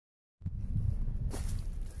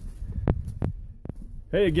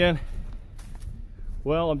Hey again.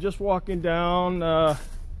 Well, I'm just walking down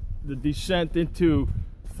the descent into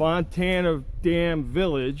Fontana Dam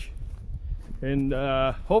Village, and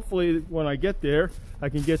hopefully when I get there I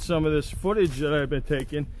can get some of this footage that I've been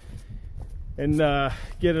taking and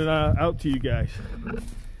get it out to you guys.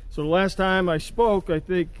 So the last time I spoke, I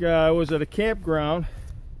think I was at a campground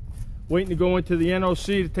waiting to go into the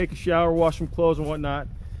NOC to take a shower, wash some clothes and whatnot.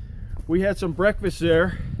 We had some breakfast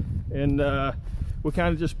there, and we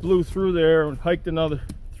kind of just blew through there and hiked another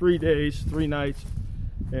 3 days, 3 nights,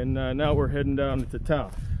 and now we're heading down into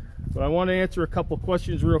town. But I want to answer a couple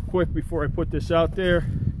questions real quick before I put this out there.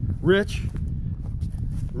 Rich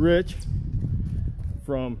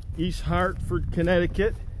from East Hartford,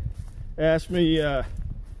 Connecticut, asked me,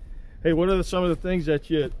 hey, what are some of the things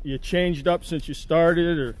that you changed up since you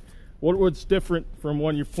started, or what was different from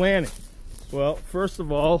when you're planning? Well, first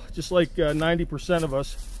of all, just like 90% of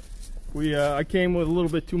us, I came with a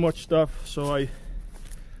little bit too much stuff, so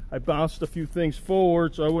I bounced a few things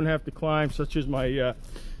forward so I wouldn't have to climb, such as my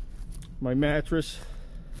my mattress,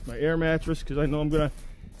 my air mattress, because I know I'm gonna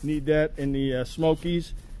need that in the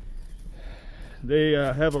Smokies. They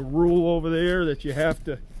have a rule over there that you have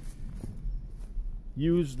to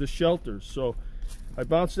use the shelters, so I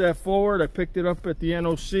bounced that forward. I picked it up at the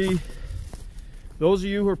NOC. Those of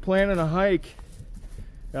you who are planning a hike,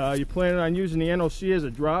 you're planning on using the NOC as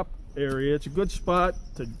a drop area. It's a good spot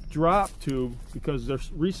to drop to because their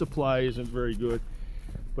resupply isn't very good,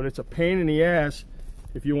 but it's a pain in the ass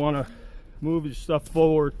if you want to move your stuff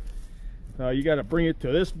forward. You got to bring it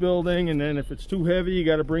to this building, and then if it's too heavy you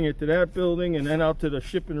got to bring it to that building, and then out to the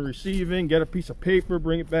shipping and receiving, get a piece of paper,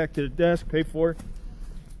 bring it back to the desk, pay for it.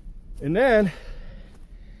 And then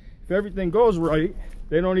if everything goes right,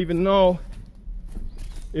 they don't even know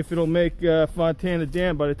if it'll make Fontana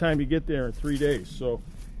Dam by the time you get there in 3 days. So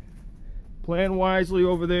plan wisely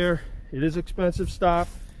over there. It is expensive stop.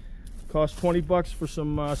 Cost 20 bucks for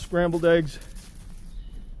some scrambled eggs,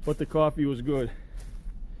 but the coffee was good.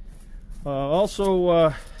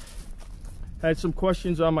 Also had some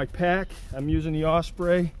questions on my pack. I'm using the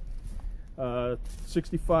Osprey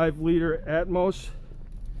 65-liter Atmos,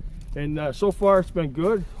 and so far it's been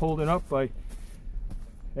good, holding up.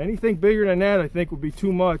 Anything bigger than that I think would be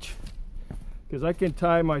too much, because I can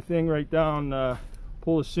tie my thing right down,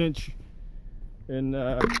 pull a cinch, and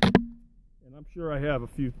I'm sure I have a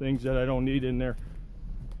few things that I don't need in there.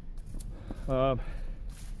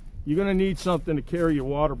 You're going to need something to carry your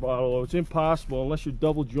water bottle. It's impossible unless you're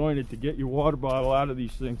double jointed to get your water bottle out of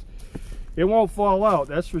these things. It won't fall out,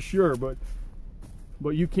 that's for sure, but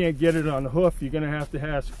you can't get it on the hoof. You're going to have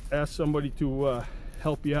to ask somebody to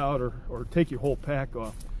help you out, or take your whole pack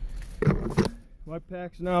off. My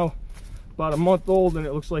pack's now about a month old, and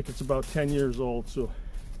it looks like it's about 10 years old. So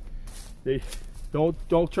they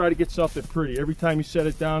don't try to get something pretty. Every time you set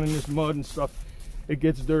it down in this mud and stuff, it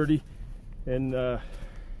gets dirty, and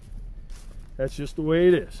that's just the way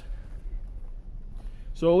it is.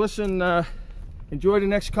 So listen, enjoy the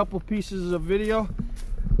next couple pieces of video.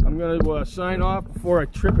 I'm going to sign off before I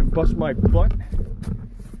trip and bust my butt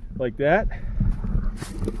like that,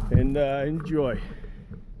 and enjoy.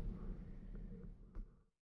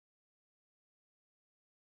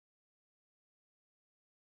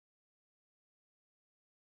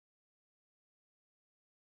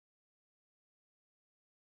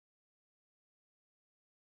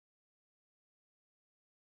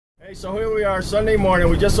 Hey, so here we are Sunday morning.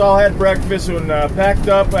 We just all had breakfast and packed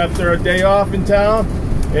up after a day off in town,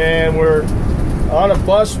 and we're on a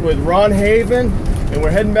bus with Ron Haven, and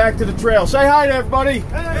we're heading back to the trail. Say hi to everybody.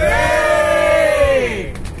 Hey!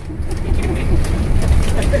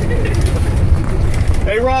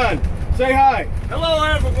 Hey Ron, say hi. Hello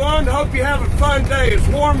everyone, hope you're having a fun day. It's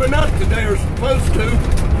warming up today, or supposed to.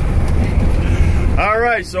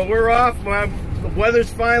 Alright, so we're off. The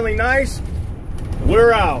weather's finally nice.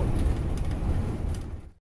 We're out.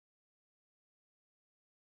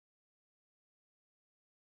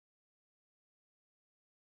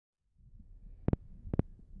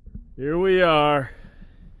 Here we are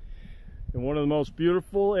in one of the most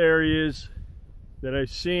beautiful areas that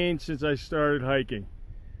I've seen since I started hiking.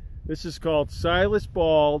 This is called Silas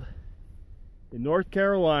Bald in North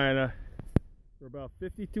Carolina. We're about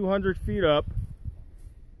 5,200 feet up.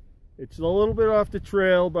 It's a little bit off the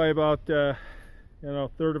trail by about a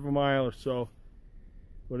third of a mile or so,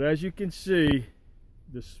 but as you can see,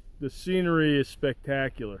 the scenery is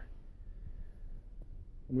spectacular.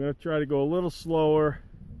 I'm going to try to go a little slower.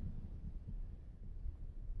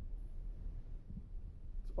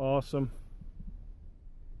 It's awesome.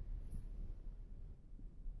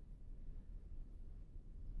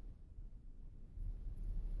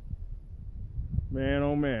 Man,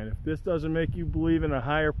 oh man, if this doesn't make you believe in a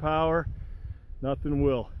higher power, nothing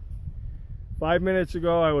will. 5 minutes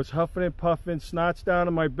ago, I was huffing and puffing, snots down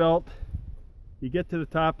to my belt. You get to the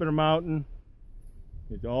top of the mountain,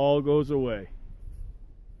 it all goes away.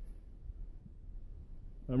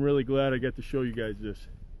 I'm really glad I get to show you guys this.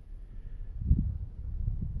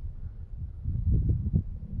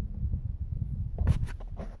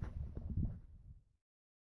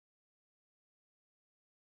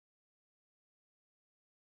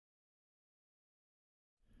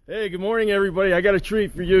 Hey, good morning everybody. I got a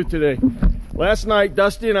treat for you today. Last night,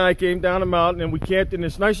 Dusty and I came down the mountain and we camped in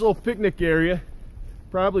this nice little picnic area,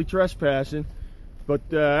 probably trespassing.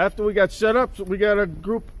 But after we got set up, we got a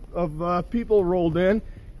group of people rolled in,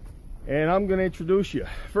 and I'm going to introduce you.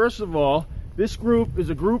 First of all, this group is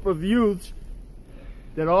a group of youths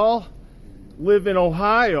that all live in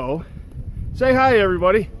Ohio. Say hi,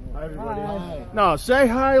 everybody. Hi, everybody. Hi. No, say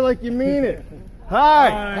hi like you mean it. Hi.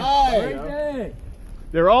 Hi. Hi.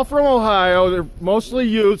 They're all from Ohio. They're mostly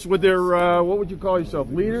youths with their, what would you call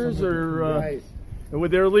yourself, leaders? Or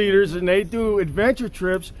with their leaders, and they do adventure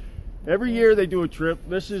trips. Every year they do a trip.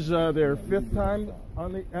 This is their 5th time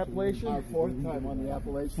on the Appalachian? Our 4th time on the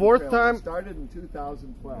Appalachian 4th Trail. time? It started in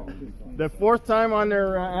 2012. The 4th time on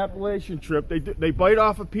their Appalachian trip. They bite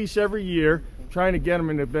off a piece every year, trying to get them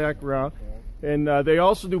in the background. And they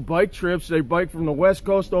also do bike trips. They bike from the west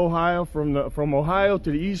coast of Ohio, from Ohio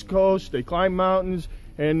to the east coast. They climb mountains,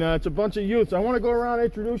 and it's a bunch of youths. I want to go around and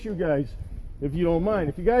introduce you guys, if you don't mind.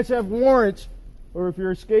 If you guys have warrants, or if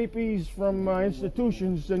you're escapees from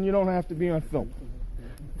institutions, then you don't have to be on film.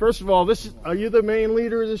 First of all, are you the main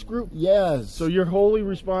leader of this group? Yes. So you're wholly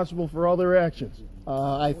responsible for all their actions?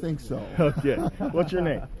 I think so. Okay. What's your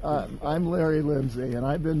name? I'm Larry Lindsay, and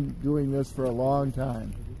I've been doing this for a long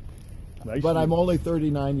time. Nice. But I'm only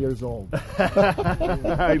 39 years old.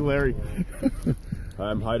 Hi, Larry.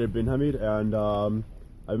 I'm Haider bin Hamid, and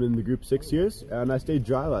I'm in the group 6 years, and I stayed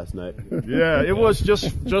dry last night. Yeah, it was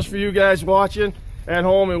just for you guys watching at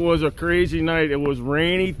home. It was a crazy night. It was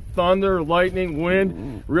rainy, thunder, lightning,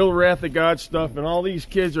 wind, real wrath of God stuff. And all these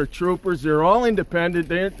kids are troopers. They're all independent.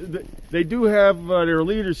 They do have their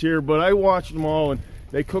leaders here, but I watched them all, and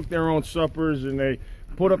they cook their own suppers and they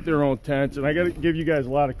put up their own tents. And I got to give you guys a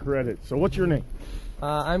lot of credit. So, what's your name?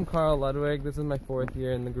 I'm Carl Ludwig. This is my 4th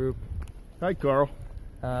year in the group. Hi, Carl.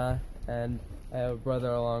 And I have a brother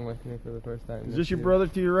along with me for the first time. Is this your brother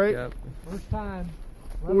to your right? Yep. First time.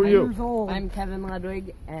 Who are you? I'm Kevin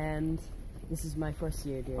Ludwig, and this is my first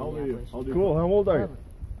year doing the Appalachian. Cool. How old are you?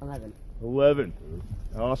 11. 11.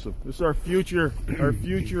 Awesome. This is our future. Our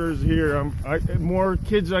future is here. The more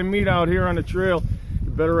kids I meet out here on the trail,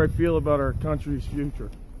 the better I feel about our country's future.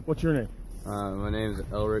 What's your name? My name is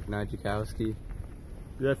Elric Najakowski. Is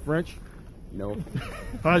that French? No.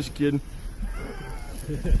 I was kidding.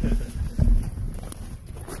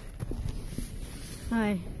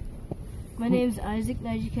 Hi, my name is Isaac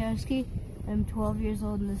Najakowski. I'm 12 years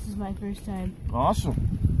old, and this is my first time. Awesome.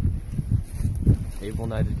 Abel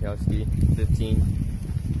Najakowski, 15.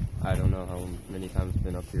 I don't know how many times I've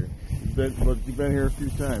been up here. But you've been here a few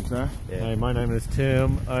times, huh? Yeah. Hi, my name is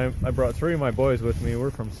Tim. I brought 3 of my boys with me.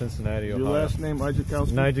 We're from Cincinnati, Your Ohio. last name,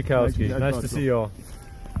 Najakowski? Najakowski. Nice to see you all.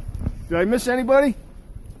 Did I miss anybody?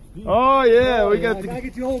 Oh yeah, we got Gotta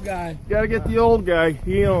get the old guy. Gotta get the old guy.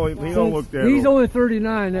 He don't look that He's old. only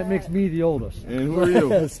 39. That makes me the oldest. And who are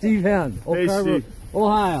you? Steve Henn, Hey, Steve.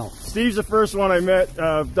 Ohio. Steve's the first one I met.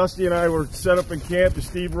 Dusty and I were set up in camp, and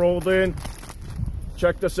Steve rolled in,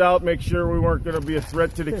 checked us out, make sure we weren't going to be a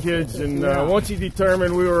threat to the kids. And once he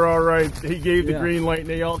determined we were all right, he gave the green light, and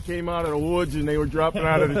they all came out of the woods, and they were dropping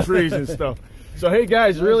out of the trees and stuff. So hey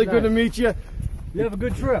guys, really good to meet you. You have a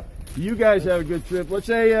good trip. You guys have a good trip. Let's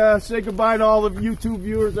say goodbye to all the YouTube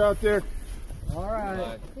viewers out there. All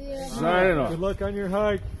right. Signing off. Good luck on your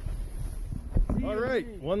hike. All right,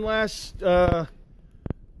 one last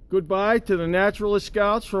goodbye to the Naturalist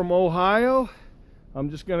Scouts from Ohio. I'm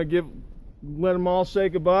just going to let them all say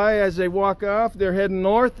goodbye as they walk off. They're heading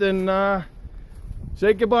north, and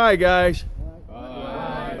say goodbye, guys.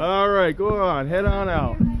 Bye. All right, go on, head on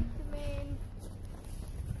out.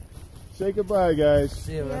 Say goodbye, guys.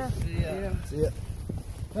 See ya. See ya.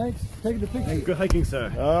 Thanks. Taking the picture. Good hiking,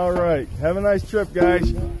 sir. All right, have a nice trip,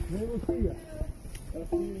 guys.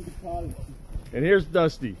 And here's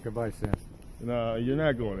Dusty. Goodbye, Sam. No, you're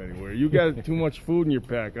not going anywhere. You got too much food in your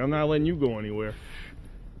pack. I'm not letting you go anywhere.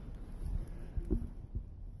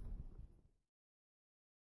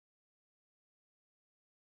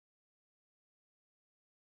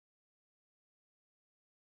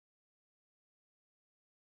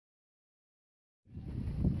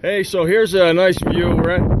 Hey, so here's a nice view. We're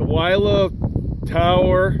at the Wila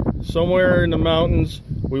tower somewhere in the mountains.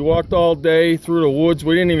 We walked all day through the woods.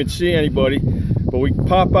 We didn't even see anybody, but we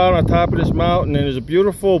pop out on top of this mountain and there's a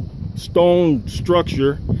beautiful stone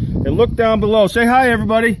structure. And look down below. Say hi,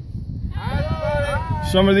 everybody. Hi.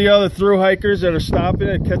 Some of the other through hikers that are stopping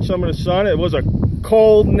to catch some of the sun. It was a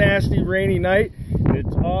cold, nasty, rainy night.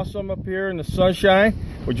 It's awesome up here in the sunshine.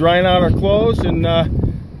 We're drying out our clothes and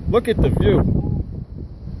look at the view.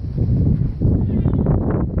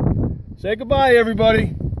 Say goodbye,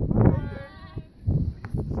 everybody.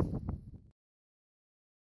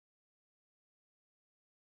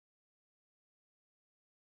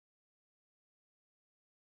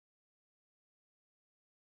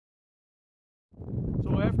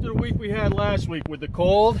 So after the week we had last week with the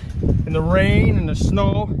cold and the rain and the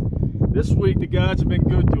snow, this week the gods have been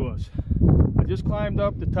good to us. I just climbed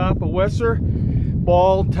up the top of Wesser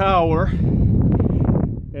Ball Tower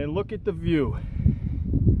and look at the view.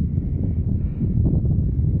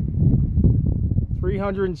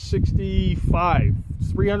 365,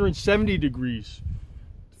 370 degrees,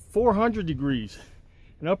 400 degrees.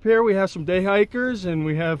 And up here we have some day hikers and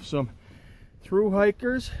we have some through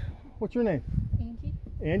hikers. What's your name? Angie.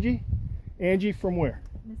 Angie? Angie from where?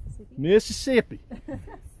 Mississippi. Mississippi.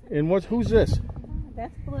 And who's this?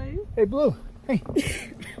 That's Blue. Hey, Blue. Hey,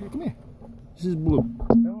 come here. This is Blue. I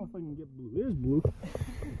don't know if I can get Blue. There's Blue.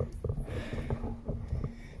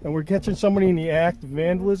 And we're catching somebody in the act of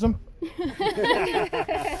vandalism.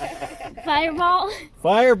 Fireball.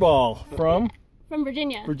 Fireball from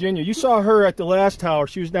Virginia. Virginia. You saw her at the last tower.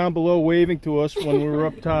 She was down below waving to us when we were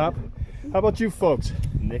up top. How about you folks?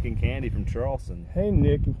 Nick and Candy from Charleston. Hey,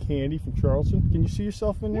 Nick and Candy from Charleston. Can you see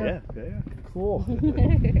yourself in there? Yeah. Cool.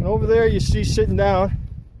 And over there you see sitting down,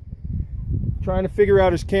 trying to figure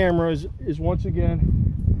out his camera is once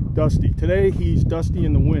again Dusty. Today he's Dusty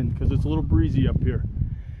in the wind because it's a little breezy up here.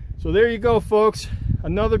 So there you go, folks.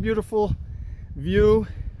 Another beautiful view.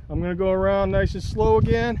 I'm going to go around nice and slow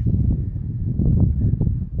again.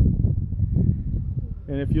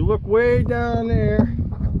 And if you look way down there,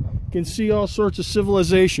 you can see all sorts of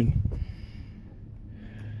civilization.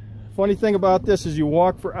 Funny thing about this is you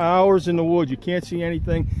walk for hours in the woods, you can't see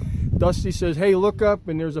anything. Dusty says, hey, look up,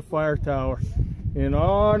 and there's a fire tower. And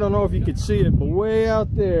I don't know if you can see it, but way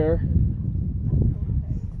out there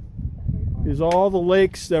is all the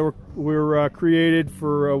lakes that were created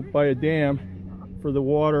by a dam for the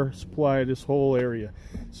water supply of this whole area.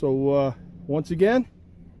 So once again,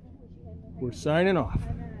 we're signing off.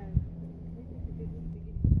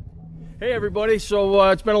 Hey everybody, so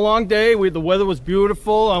it's been a long day. The weather was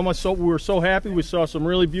beautiful. We were so happy. We saw some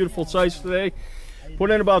really beautiful sights today. Put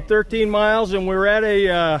in about 13 miles and we're at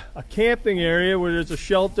a camping area where there's a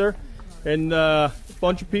shelter and a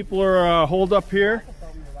bunch of people are holed up here.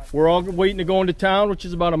 We're all waiting to go into town, which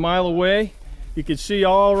is about a mile away. You can see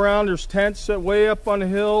all around, there's tents set way up on the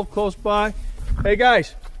hill close by. Hey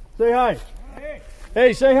guys, say hi.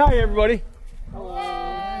 Hey, say hi everybody. Hello.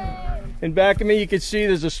 And back of me you can see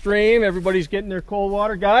there's a stream. Everybody's getting their cold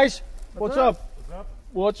water. Guys, what's up?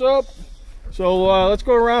 What's up? So let's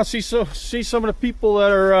go around see some of the people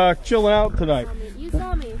that are chilling out tonight. You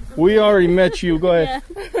saw me. We already met you. Go ahead.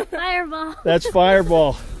 Yeah. Fireball. That's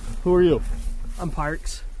Fireball. Who are you? I'm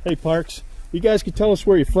Parks. Hey Parks. You guys can tell us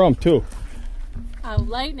where you're from too.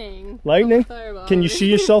 Lightning. Lightning? Fireball. Can you see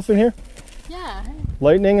yourself in here? Yeah.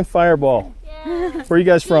 Lightning and Fireball. Yeah. Where are you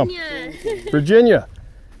guys from? Virginia.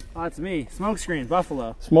 Oh, it's me. Smokescreen,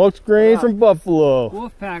 Buffalo. Smokescreen from Buffalo.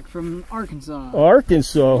 Wolfpack from Arkansas.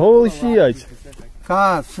 Arkansas. Holy shiites.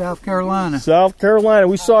 Cobb, South Carolina. South Carolina.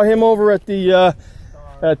 We saw him over at the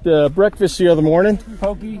breakfast the other morning.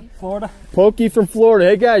 Pokey, Florida. Pokey from Florida.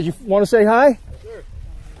 Hey guys, you want to say hi? Sure.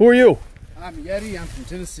 Who are you? I'm Yeti. I'm from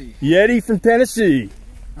Tennessee. Yeti from Tennessee.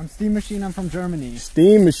 I'm Steam Machine. I'm from Germany.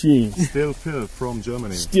 Steam Machine. Still Phil from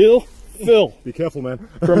Germany. Still Phil. Be careful, man.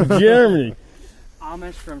 From Germany.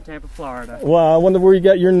 Amish from Tampa, Florida. Wow, I wonder where you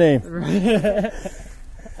got your name.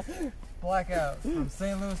 Blackout from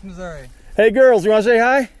St. Louis, Missouri. Hey girls, you want to say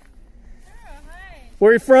hi? Sure, hi.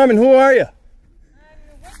 Where are you from and who are you?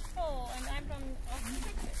 I'm Wistful, and I'm from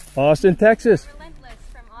Austin, Texas. Austin, Texas. Relentless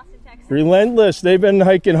from Austin, Texas. Relentless. They've been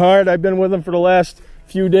hiking hard. I've been with them for the last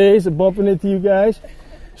few days and bumping into you guys.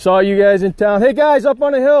 Saw you guys in town. Hey guys, up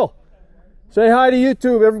on the hill. Say hi to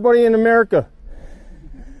YouTube, everybody in America.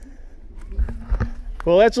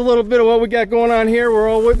 Well, that's a little bit of what we got going on here. We're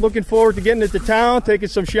all looking forward to getting into town, taking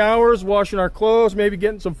some showers, washing our clothes, maybe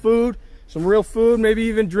getting some food, some real food, maybe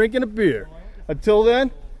even drinking a beer. Until then,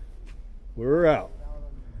 we're out.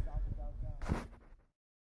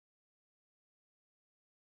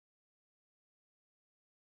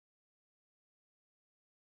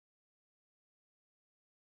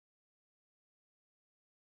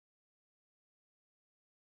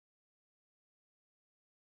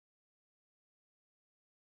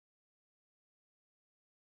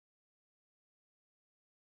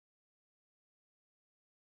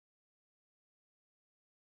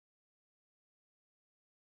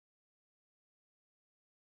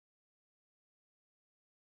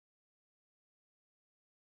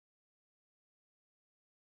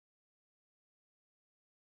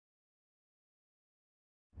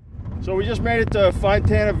 So we just made it to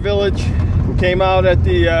Fontana Village. We came out at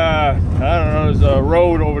the, I don't know, there's a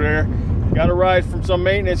road over there. Got a ride from some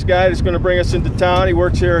maintenance guy that's going to bring us into town. He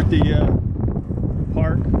works here at the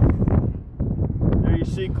park. There you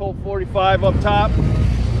see Colt 45 up top.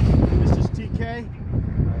 This is TK.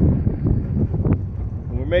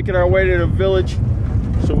 And we're making our way to the village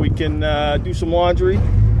so we can do some laundry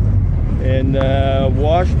and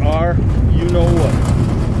wash our you-know-what.